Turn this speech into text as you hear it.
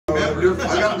I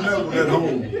got another one at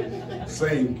home.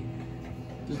 Same.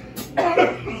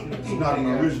 It's not an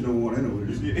original one anyway.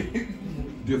 It's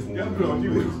different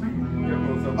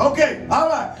one. Okay, all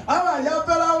right. Y'all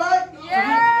feel all right?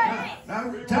 Yeah.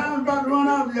 Now, time's about to run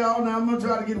out, y'all. Now I'm gonna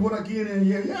try to get what I can in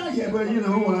here. Yeah, but you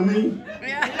know what I mean.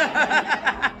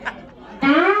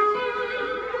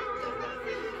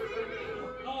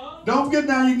 Don't forget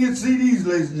now you can get CDs,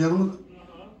 ladies and gentlemen.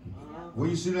 Where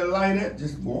you see that light at,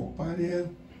 just walk by there.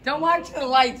 Don't walk to the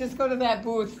light, just go to that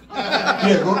booth.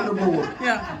 Yeah, go to the board.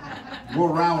 Yeah.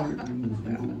 Go around it.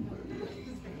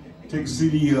 Take a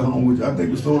CD home, which I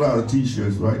think we sold out of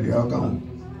t-shirts right there. All gone.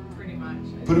 Pretty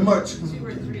much. 2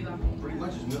 or 3 left. Pretty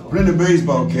much is no. Plenty of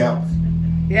baseball caps.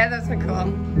 Yeah, that's a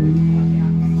cool.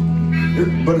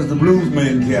 But it's the blues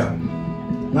man cap,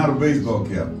 not a baseball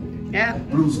cap. Yeah.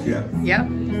 Blues cap. Yep.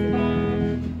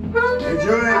 Hey,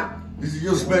 Joey, this is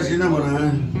your special number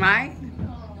now. Mine?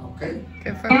 Okay.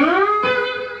 Good for me. Am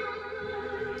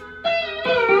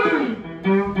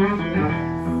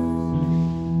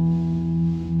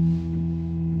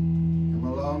I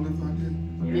loud enough like that?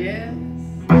 Yes.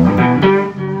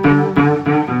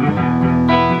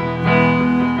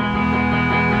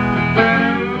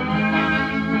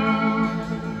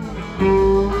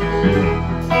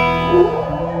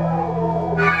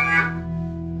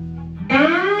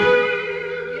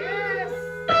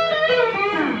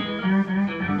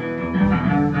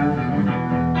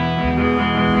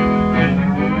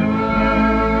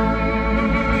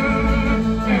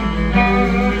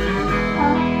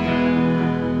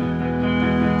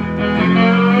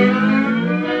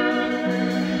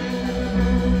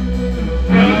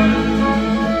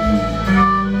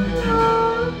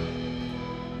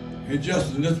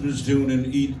 Justin, this was tuned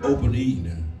in open E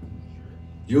now.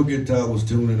 Your guitar was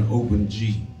tuned in open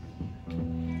G,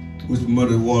 which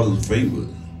Muddy Waters' favorite.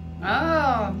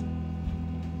 Oh.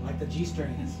 Like the G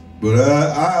strings. But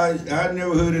I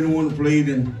never heard anyone played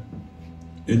in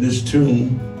this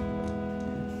tune.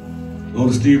 On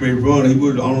the Stevie Ray Vaughan, he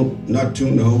would not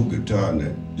tune the whole guitar in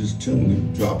that. Just tune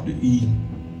and drop the E.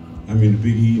 I mean the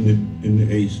big E in the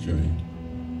A string.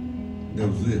 That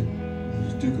was it.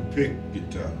 Just took a pick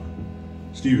guitar.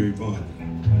 Stevie Ray Vaughan.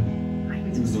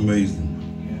 It was amazing.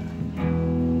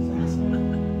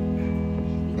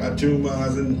 But I tuned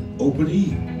mine in open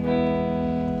E.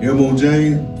 Elmo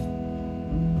James,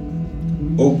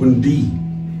 open D.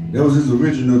 That was his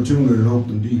original tuner in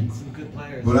open D. Some good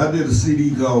players. But I did a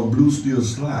CD called Blue Steel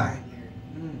Slide.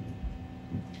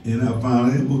 And I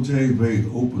found Elmo James played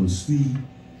open C,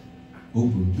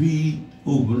 open B,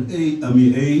 open A,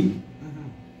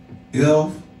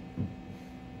 F,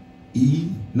 E,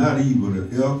 not E, but an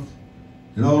F,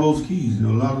 and all those keys. You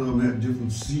know, a lot of them had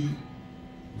different C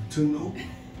tune open.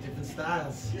 Different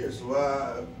styles. Yeah, so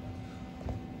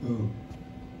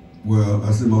well,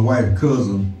 I said my wife's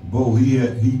cousin, Bo, he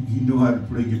knew how to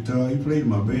play guitar. He played in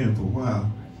my band for a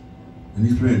while, and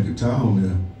he's playing guitar on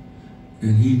there,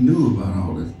 and he knew about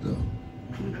all this stuff.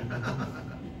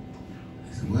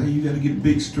 He said, well, you got to get a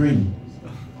big string.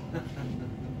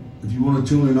 If you want to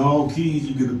tune in all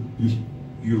keys,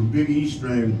 your big E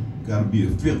string got to be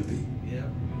a 50. Yeah.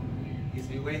 Needs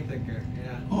to be way thicker.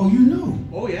 Yeah. Oh, you know.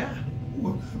 Oh yeah.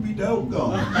 Well, I be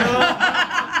doggone.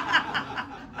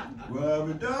 Well, I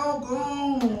be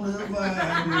doggone if I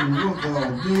didn't work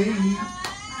all day.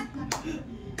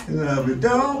 And I be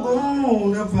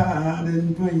doggone if I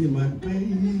didn't pay my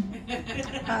pay.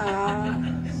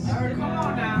 Come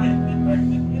on now.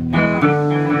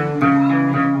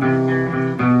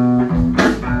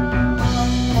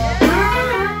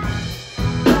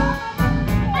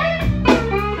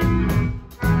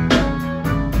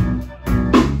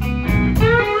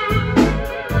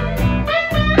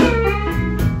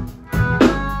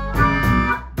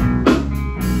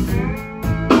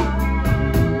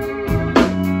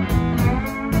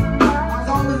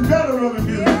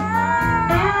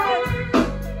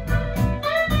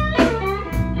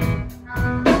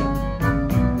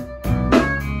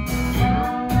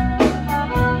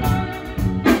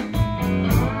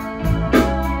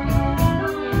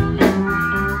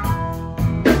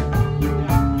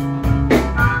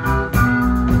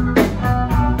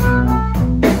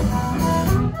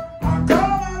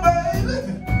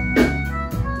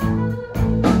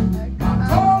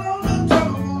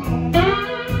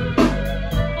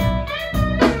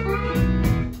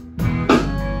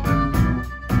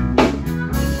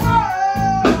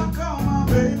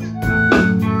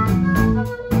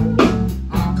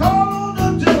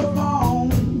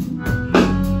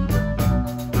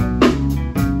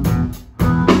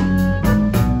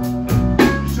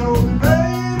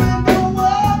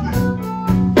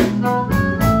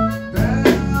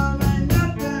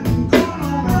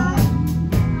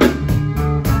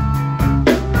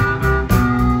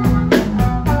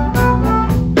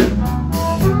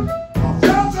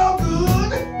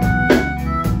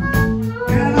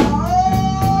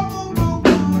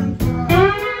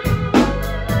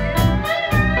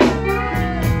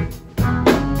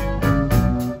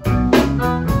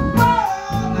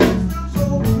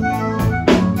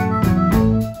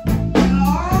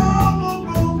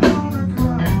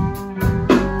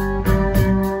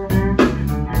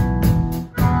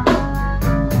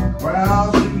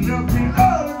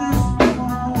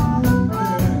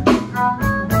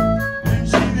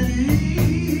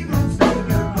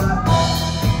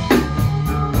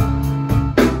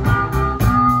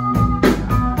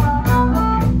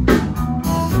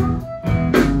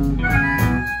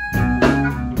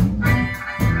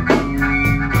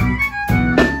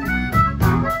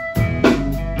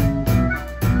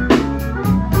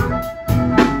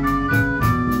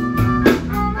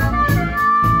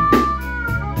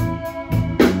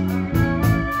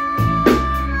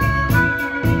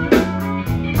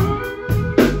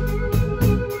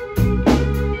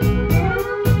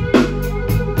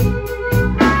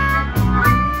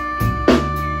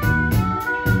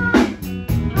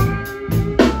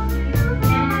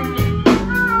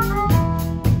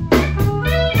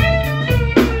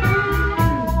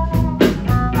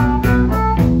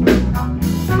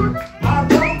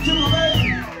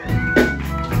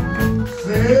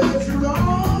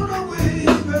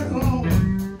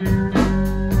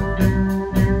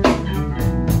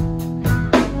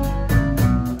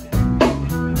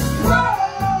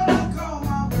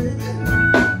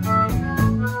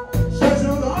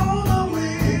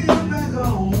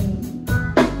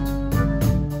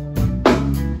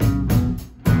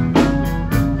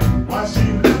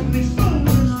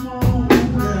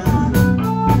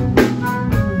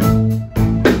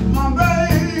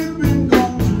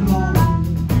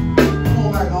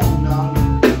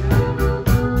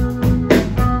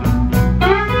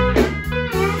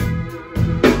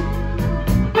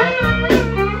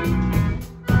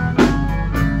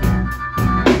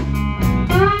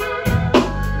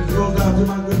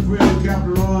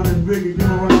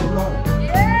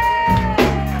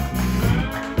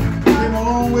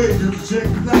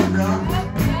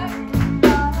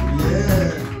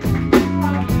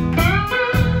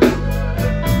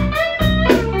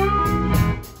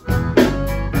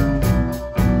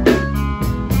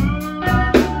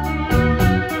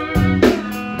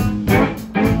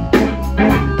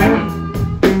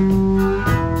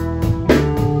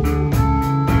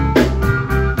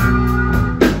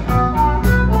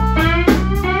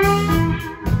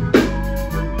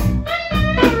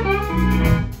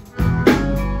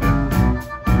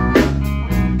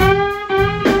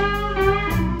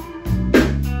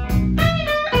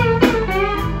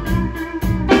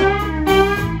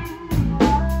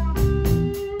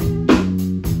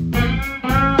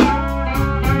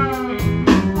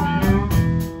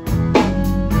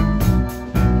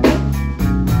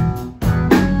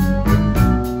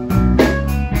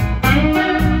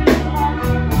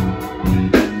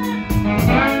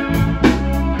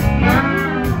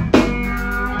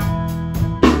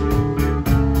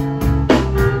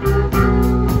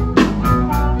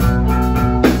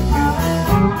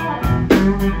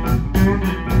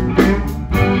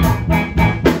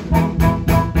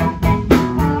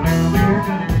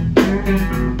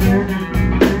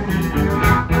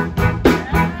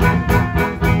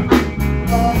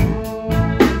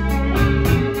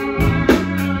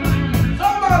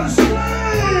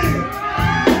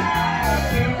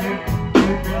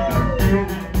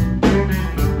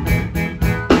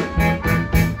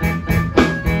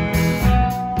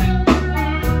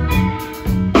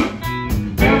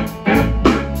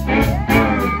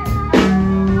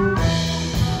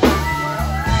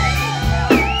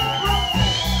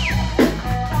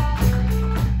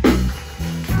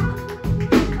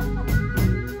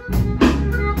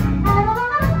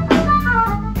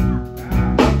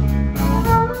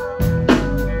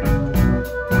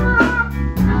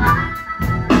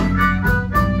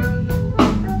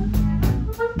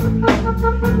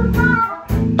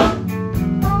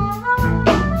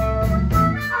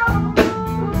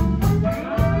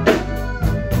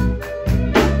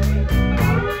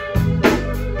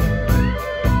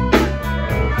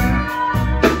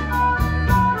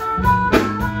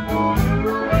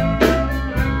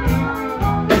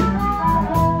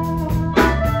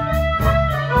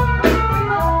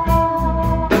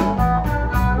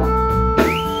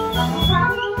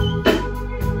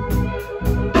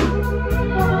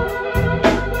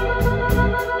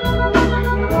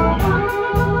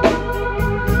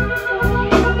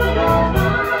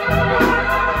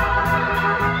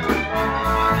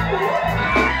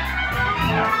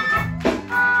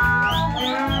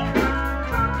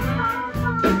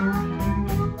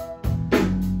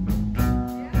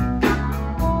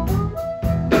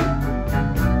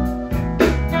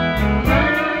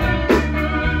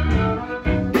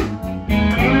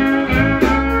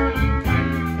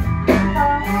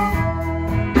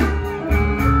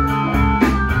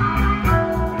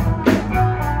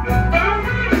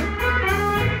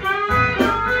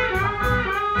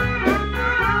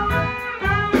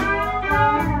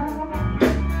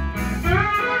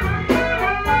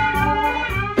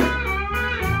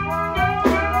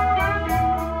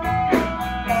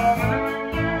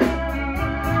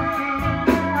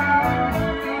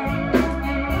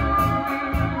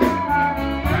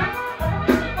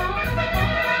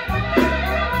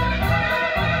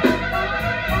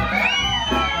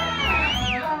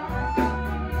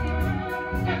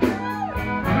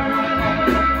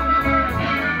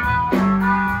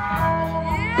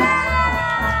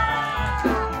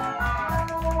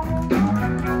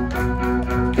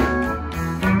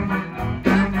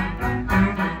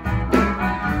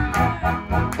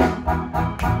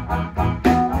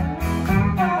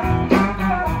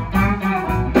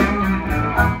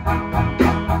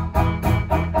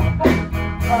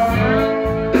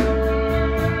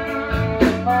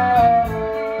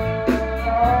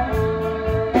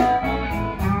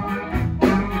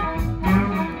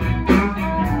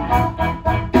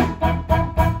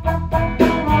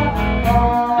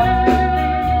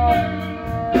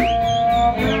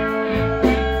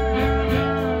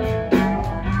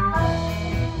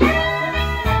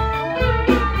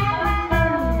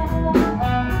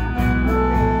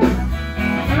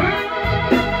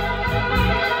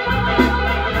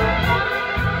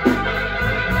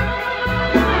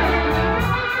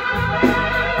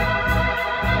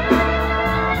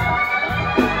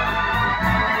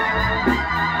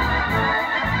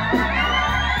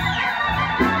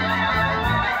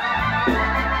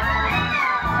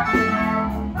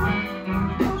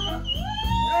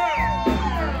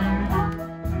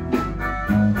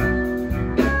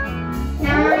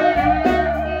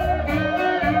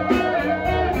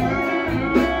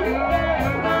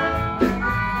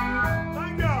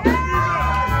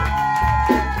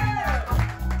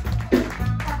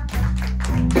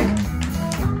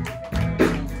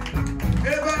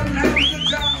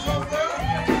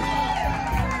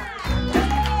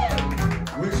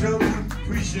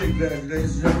 back,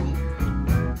 ladies and gentlemen.